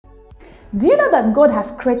Do you know that God has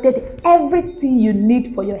created everything you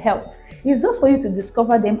need for your health? It's just for you to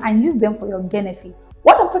discover them and use them for your benefit.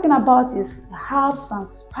 What I'm talking about is herbs and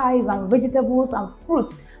spices and vegetables and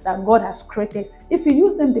fruits that God has created. If you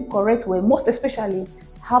use them the correct way, most especially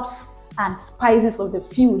herbs and spices of the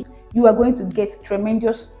field, you are going to get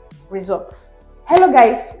tremendous results. Hello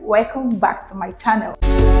guys, welcome back to my channel.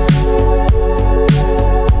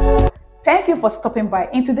 Thank you for stopping by.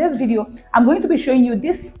 In today's video, I'm going to be showing you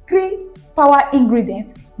these 3 power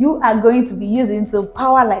ingredients you are going to be using to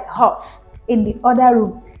power like horse in the other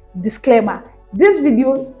room. Disclaimer, this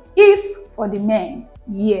video is for the men.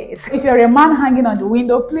 Yes, if you're a man hanging on the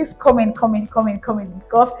window, please comment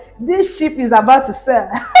because this ship is about to sell.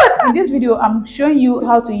 In this video, I'm showing you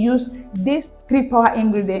how to use these 3 power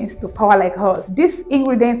ingredients to power like horse. These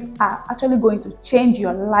ingredients are actually going to change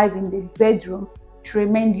your life in the bedroom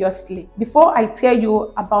tremendously. Before I tell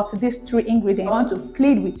you about these 3 ingredients, I want to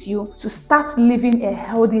plead with you to start living a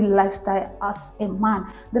healthy lifestyle as a man.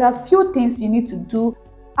 There are few things you need to do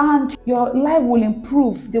and your life will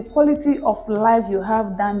improve. The quality of life you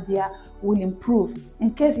have down there will improve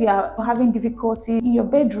in case you are having difficulty in your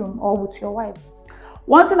bedroom or with your wife.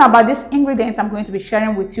 One thing about these ingredients I'm going to be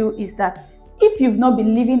sharing with you is that if you've not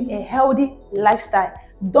been living a healthy lifestyle,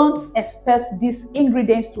 don't expect these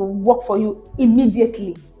ingredients to work for you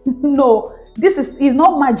immediately. No, this is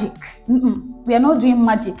not magic. We are not doing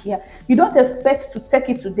magic here. You don't expect to take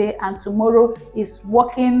it today and tomorrow is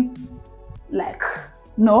working like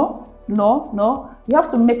no. You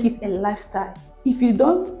have to make it a lifestyle. If you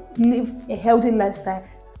don't live a healthy lifestyle,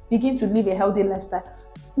 begin to live a healthy lifestyle.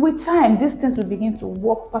 With time, these things will begin to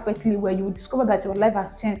work perfectly well. You will discover that your life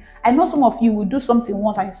has changed. I know some of you will do something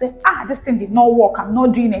once and you say, this thing did not work. I'm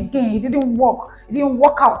not doing it again. It didn't work. It didn't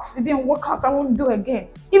work out. It didn't work out. I won't do it again.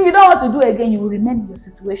 If you don't want to do it again, you will remain in your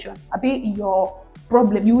situation. In your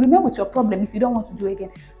problem. You will remain with your problem if you don't want to do it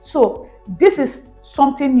again. So this is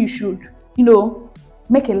something you should,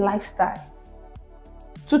 make a lifestyle.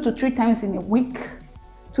 2 to 3 times in a week.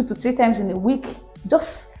 2 to 3 times in a week.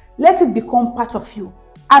 Just let it become part of you.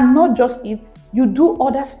 And not just it, you do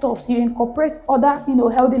other stuff. You incorporate other,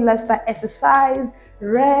 healthy lifestyle, exercise,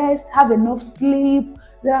 rest, have enough sleep.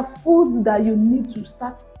 There are foods that you need to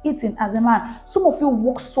start eating as a man. Some of you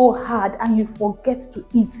work so hard and you forget to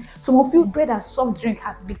eat. Some of you, bread and soft drink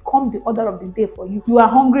has become the order of the day for you. You are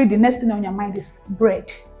hungry, the next thing on your mind is bread,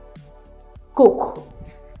 Coke,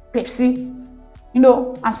 Pepsi,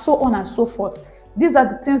 and so on and so forth. These are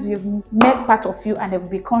the things you've made part of you and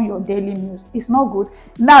have become your daily news. It's not good.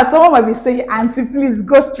 Now, someone might be saying, Auntie, please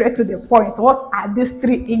go straight to the point. What are these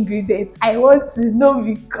 3 ingredients? I want to know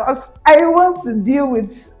because I want to deal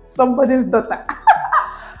with somebody's daughter.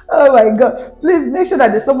 Oh my God. Please make sure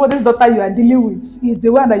that the somebody's daughter you are dealing with is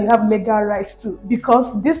the one that you have legal rights to,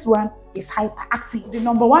 because this one is hyperactive. The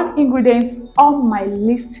number 1 ingredient on my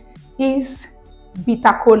list is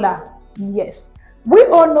bitter cola. Yes. We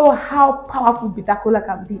all know how powerful bitter cola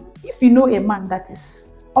can be. If you know a man that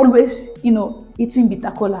is always, eating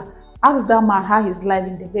bitter cola, ask that man how his life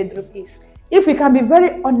in the bedroom is. If he can be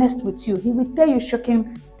very honest with you, he will tell you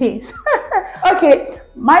shocking things. Okay,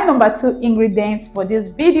 my number 2 ingredient for this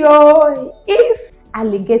video is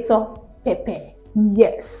alligator pepper.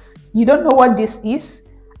 Yes, you don't know what this is?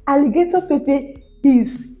 Alligator pepper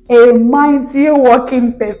is a mighty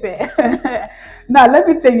walking pepper. Now, let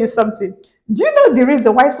me tell you something. Do you know the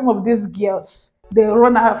reason why some of these girls, they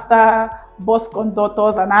run after bus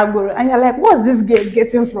conductors and agro, and you're like, what's this girl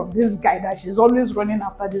getting from this guy that she's always running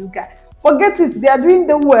after this guy? Forget it, they are doing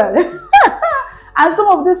them well. And some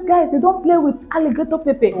of these guys, they don't play with alligator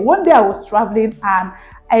pepper. One day I was traveling and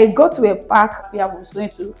I got to a park where I was going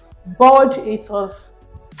to board. It was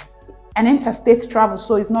an interstate travel,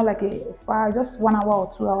 so it's not like a far, just 1 hour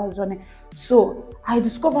or 2 hours journey. So I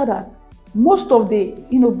discovered that most of the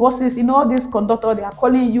buses, all these conductors, they are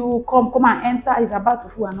calling you, come and enter, it's about to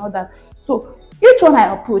full and all that. So each one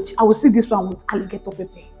I approach, I will see this one with alligator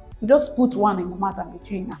pepper. You just put one in your mouth and be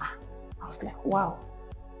chewing. I was like, wow,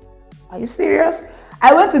 are you serious?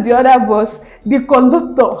 I went to the other bus, the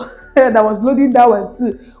conductor that was loading that one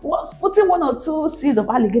too was putting 1 or 2 seeds of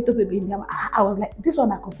alligator pepper in them. I was like, this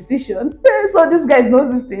one a competition. So this guy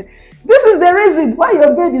knows this thing. This is the reason why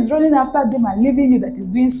your babe is running after them and leaving you that is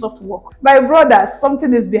doing soft work. My brother,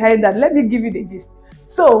 something is behind that. Let me give you the gist.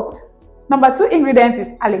 So number 2 ingredient is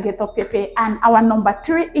alligator pepper, and our number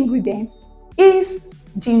 3 ingredient is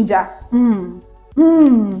ginger. You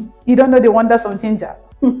don't know the wonders of ginger.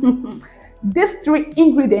 These 3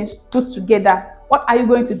 ingredients put together, what are you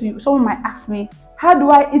going to do? Someone might ask me, how do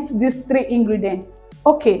I eat these 3 ingredients?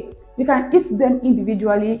 Okay, you can eat them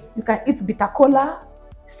individually. You can eat bitter cola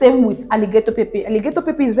Same with alligator pepper. Alligator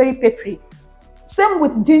pepper is very peppery. Same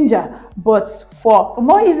with ginger, but for a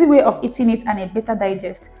more easy way of eating it and a better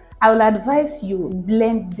digest, I will advise you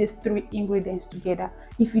blend these three ingredients together.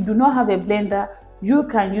 If you do not have a blender, you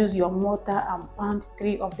can use your mortar and pound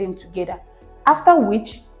three of them together. After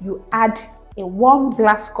which you add a 1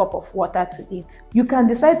 glass cup of water to it. You can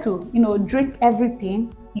decide to, drink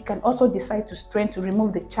everything. You can also decide to strain to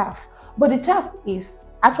remove the chaff. But the chaff is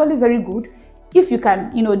actually very good. If you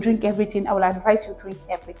can, drink everything, I will advise you drink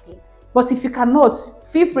everything. But if you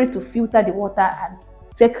cannot, feel free to filter the water and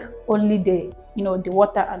take only the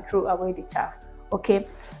water and throw away the chaff. Okay,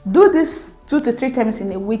 do this 2 to 3 times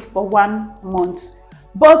in a week for 1 month.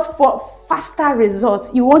 But for faster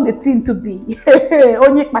results, you want the thing to be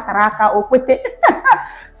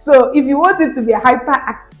so if you want it to be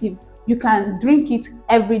hyperactive, you can drink it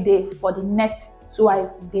every day for the next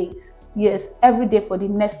 12 days. Yes, every day for the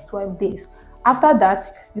next 12 days. After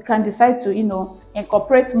that, you can decide to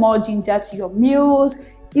incorporate more ginger to your meals,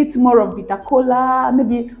 eat more of bitter cola,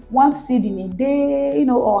 maybe 1 seed in a day,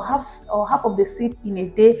 or half of the seed in a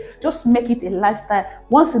day. Just make it a lifestyle.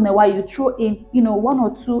 Once in a while, you throw in 1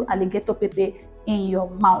 or 2 alligator pepper in your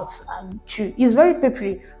mouth and chew. It's very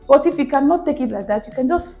peppery, but if you cannot take it like that, you can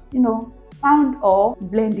just pound or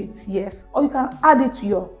blend it. Yes, or you can add it to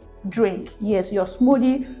your drink. Yes, your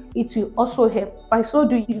smoothie. It will also help. By so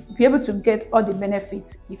doing, you'll be able to get all the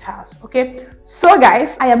benefits it has. Okay, so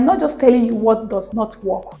guys, I am not just telling you what does not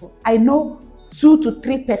work. I know 2 to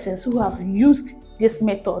 3 persons who have used this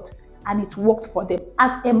method and it worked for them.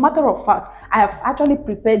 As a matter of fact, I have actually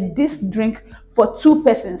prepared this drink for 2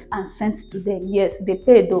 persons and sent to them. Yes, they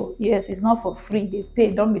paid though. Yes, it's not for free. They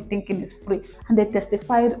paid. Don't be thinking it's free. And they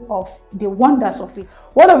testified of the wonders of it.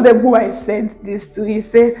 One of them who I sent this to, he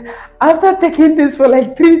said, after taking this for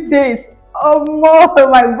like 3 days, oh more,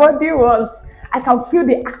 my body I can feel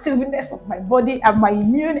the activeness of my body and my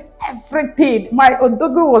immune, everything. My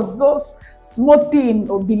odogo was just smoting,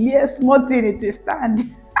 or bilier smoting, it will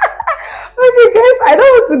stand. Okay guys, I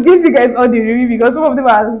don't want to give you guys all the review because some of them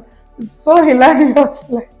are so hilarious.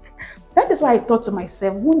 Like, that is why I thought to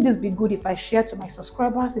myself, wouldn't this be good if I share to my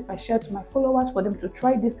subscribers, if I share to my followers for them to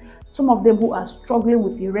try this? Some of them who are struggling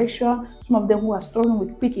with erection, some of them who are struggling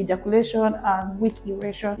with quick ejaculation and weak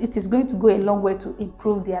erection. It is going to go a long way to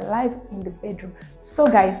improve their life in the bedroom. So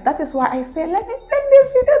guys, that is why I say let me bring this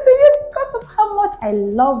video to you, because of how much I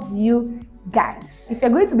love you guys. If you're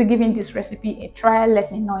going to be giving this recipe a try,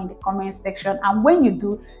 let me know in the comment section, and when you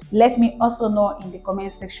do, let me also know in the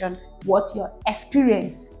comment section what your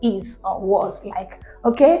experience is or was like.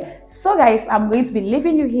 Okay, so guys, I'm going to be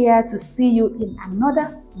leaving you here to see you in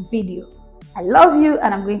another video. I love you,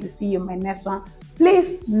 and I'm going to see you in my next one.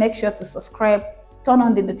 Please make sure to subscribe, turn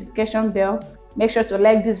on the notification bell, make sure to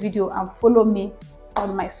like this video and follow me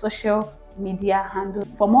on my social media handle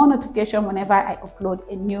for more notification whenever I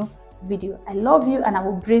upload a new video. I love you, and I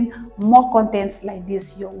will bring more content like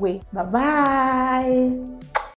this your way. Bye bye.